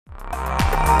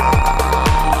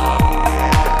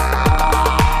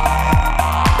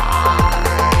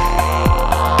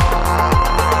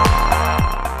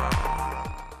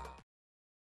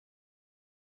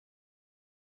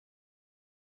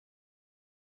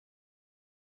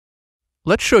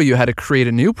Let's show you how to create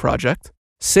a new project,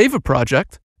 save a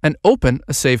project, and open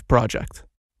a saved project.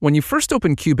 When you first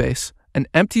open Cubase, an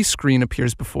empty screen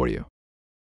appears before you.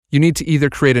 You need to either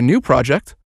create a new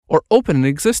project or open an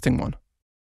existing one.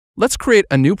 Let's create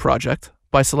a new project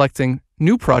by selecting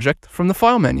New Project from the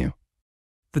File menu.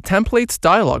 The Templates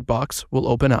dialog box will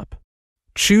open up.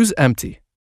 Choose Empty.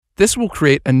 This will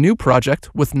create a new project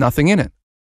with nothing in it.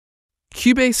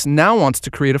 Cubase now wants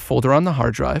to create a folder on the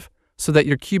hard drive so that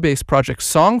your Cubase project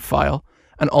song file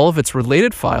and all of its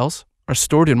related files are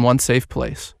stored in one safe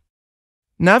place.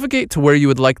 Navigate to where you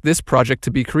would like this project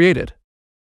to be created.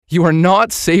 You are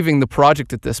not saving the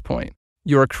project at this point.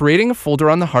 You are creating a folder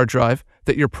on the hard drive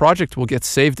that your project will get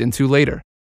saved into later.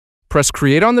 Press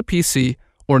Create on the PC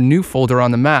or New Folder on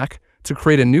the Mac to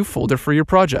create a new folder for your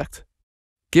project.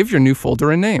 Give your new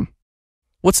folder a name.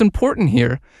 What's important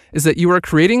here is that you are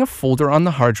creating a folder on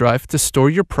the hard drive to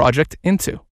store your project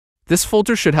into. This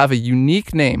folder should have a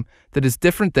unique name that is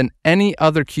different than any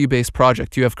other Cubase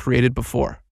project you have created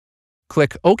before.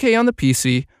 Click OK on the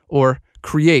PC or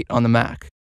Create on the Mac.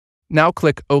 Now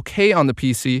click OK on the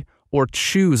PC or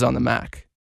Choose on the Mac.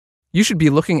 You should be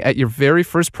looking at your very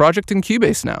first project in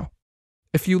Cubase now.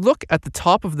 If you look at the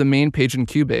top of the main page in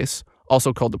Cubase,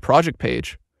 also called the project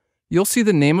page, you'll see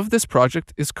the name of this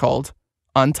project is called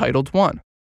Untitled 1.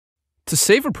 To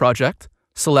save a project,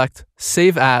 select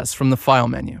Save As from the File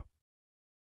menu.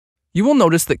 You will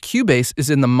notice that Cubase is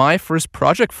in the My First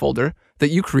Project folder that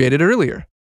you created earlier.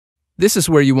 This is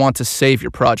where you want to save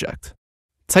your project.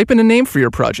 Type in a name for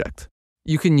your project.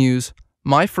 You can use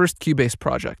My First Cubase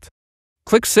Project.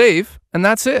 Click Save, and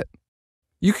that's it.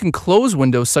 You can close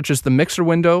windows such as the Mixer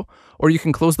window, or you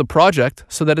can close the project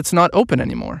so that it's not open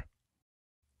anymore.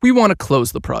 We want to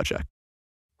close the project.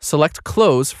 Select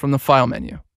Close from the File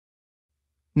menu.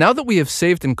 Now that we have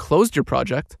saved and closed your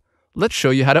project, let's show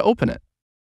you how to open it.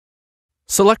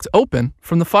 Select Open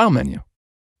from the File menu.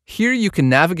 Here you can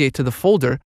navigate to the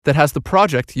folder that has the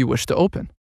project you wish to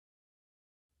open.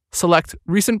 Select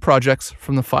Recent Projects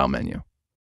from the File menu.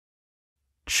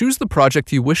 Choose the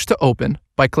project you wish to open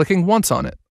by clicking once on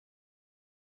it.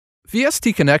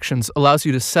 VST Connections allows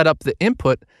you to set up the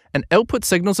input and output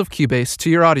signals of Cubase to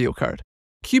your audio card.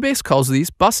 Cubase calls these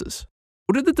buses.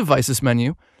 Go to the Devices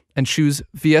menu and choose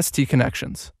VST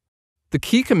Connections. The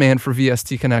key command for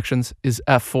VST Connections is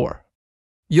F4.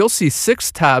 You'll see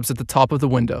 6 tabs at the top of the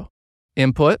window: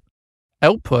 Input,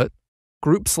 Output,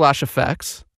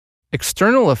 Group/Effects,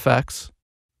 External Effects,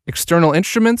 External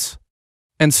Instruments,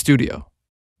 and Studio.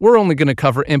 We're only going to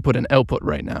cover input and output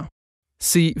right now.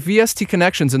 See VST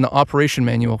Connections in the operation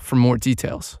manual for more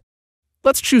details.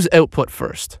 Let's choose output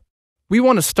first. We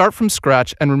want to start from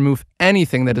scratch and remove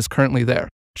anything that is currently there,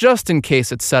 just in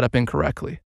case it's set up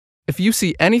incorrectly. If you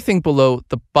see anything below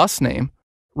the bus name,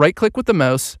 right-click with the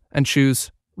mouse and choose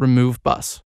Remove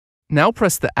Bus. Now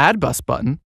press the Add Bus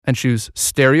button and choose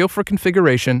Stereo for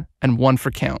configuration and 1 for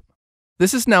count.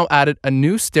 This has now added a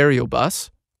new stereo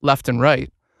bus, left and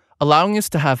right, allowing us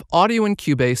to have audio in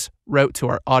Cubase route to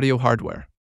our audio hardware.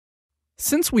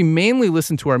 Since we mainly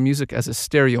listen to our music as a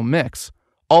stereo mix,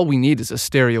 all we need is a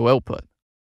stereo output.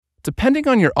 Depending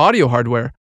on your audio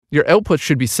hardware, your output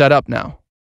should be set up now.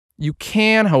 You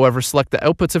can, however, select the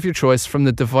outputs of your choice from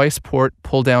the Device Port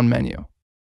pull-down menu.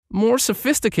 More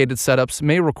sophisticated setups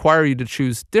may require you to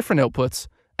choose different outputs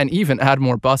and even add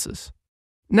more buses.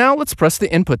 Now let's press the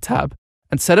Input tab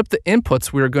and set up the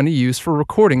inputs we are going to use for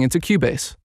recording into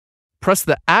Cubase. Press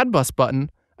the Add Bus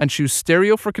button and choose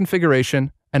Stereo for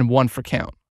configuration and 1 for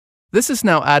count. This has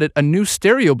now added a new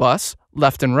stereo bus,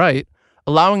 left and right,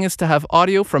 allowing us to have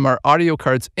audio from our audio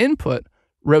card's input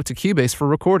route to Cubase for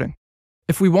recording.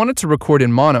 If we wanted to record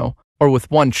in mono or with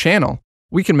one channel,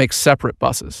 we can make separate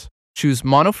buses. Choose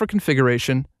Mono for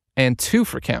configuration and 2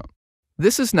 for count.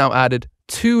 This has now added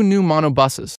 2 new mono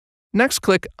buses. Next,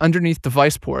 click underneath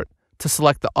Device Port to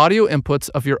select the audio inputs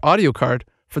of your audio card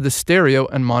for the stereo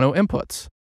and mono inputs.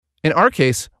 In our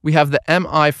case, we have the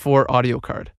MI4 audio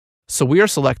card, so we are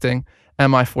selecting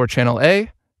MI4 channel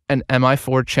A and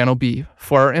MI4 channel B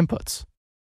for our inputs.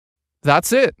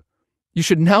 That's it! You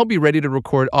should now be ready to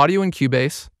record audio in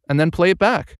Cubase and then play it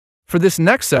back. For this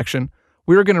next section,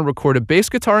 we are going to record a bass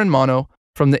guitar in mono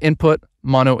from the input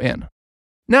mono in.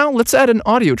 Now let's add an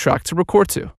audio track to record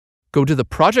to. Go to the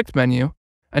Project menu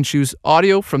and choose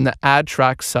Audio from the Add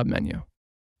Track submenu.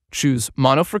 Choose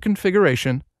Mono for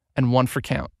configuration and 1 for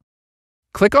count.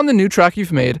 Click on the new track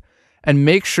you've made and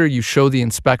make sure you show the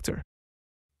inspector.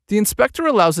 The inspector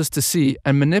allows us to see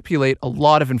and manipulate a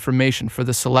lot of information for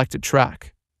the selected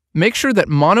track. Make sure that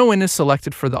mono in is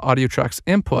selected for the audio track's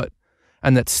input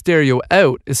and that stereo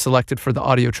out is selected for the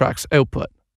audio track's output.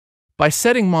 By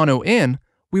setting mono in,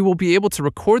 we will be able to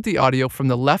record the audio from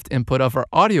the left input of our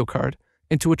audio card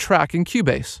into a track in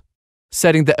Cubase.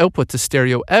 Setting the output to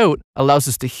stereo out allows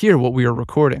us to hear what we are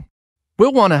recording.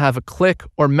 We'll want to have a click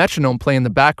or metronome play in the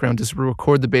background as we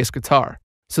record the bass guitar,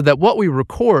 so that what we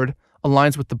record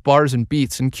aligns with the bars and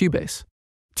beats in Cubase.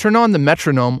 Turn on the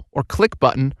metronome or click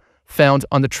button found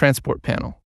on the transport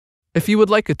panel. If you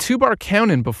would like a 2-bar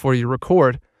count-in before you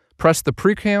record, press the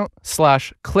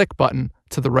pre-count/click button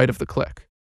to the right of the click.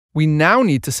 We now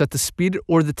need to set the speed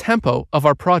or the tempo of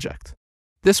our project.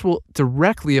 This will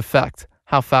directly affect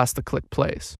how fast the click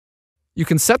plays. You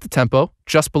can set the tempo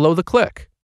just below the click.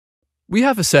 We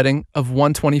have a setting of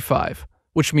 125,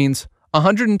 which means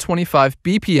 125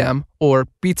 BPM or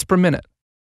beats per minute.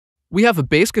 We have a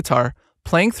bass guitar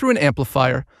playing through an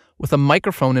amplifier with a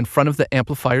microphone in front of the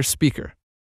amplifier's speaker.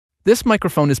 This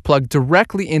microphone is plugged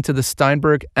directly into the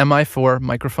Steinberg MI4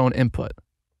 microphone input.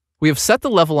 We have set the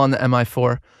level on the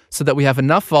MI4 so that we have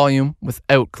enough volume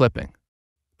without clipping.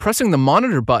 Pressing the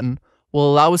monitor button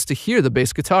will allow us to hear the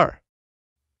bass guitar.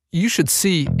 You should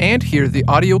see and hear the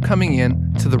audio coming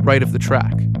in to the right of the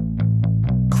track.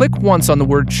 Click once on the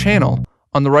word channel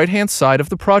on the right-hand side of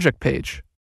the project page.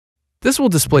 This will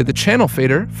display the channel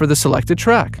fader for the selected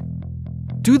track.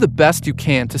 Do the best you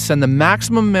can to send the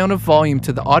maximum amount of volume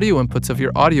to the audio inputs of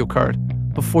your audio card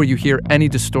before you hear any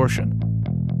distortion.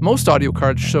 Most audio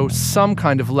cards show some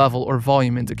kind of level or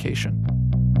volume indication.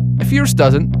 If yours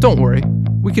doesn't, don't worry,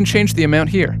 we can change the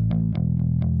amount here.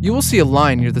 You will see a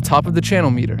line near the top of the channel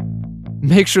meter.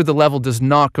 Make sure the level does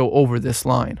not go over this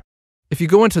line. If you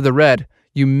go into the red,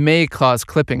 you may cause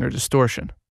clipping or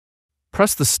distortion.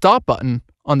 Press the stop button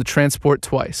on the transport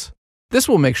twice. This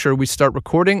will make sure we start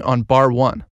recording on bar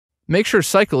 1. Make sure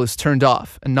cycle is turned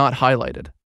off and not highlighted.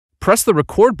 Press the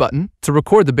record button to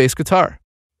record the bass guitar.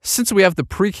 Since we have the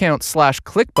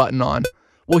pre-count/click button on,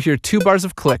 we'll hear 2 bars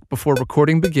of click before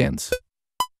recording begins.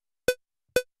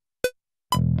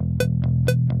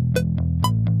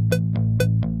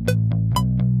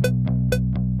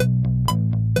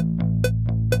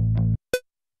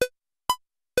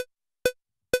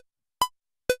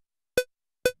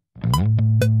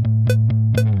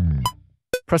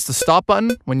 Press the stop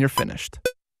button when you're finished.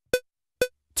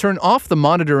 Turn off the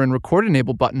monitor and record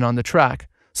enable button on the track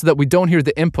so that we don't hear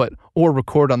the input or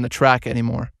record on the track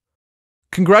anymore.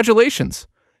 Congratulations!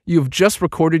 You have just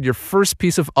recorded your first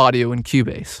piece of audio in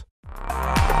Cubase.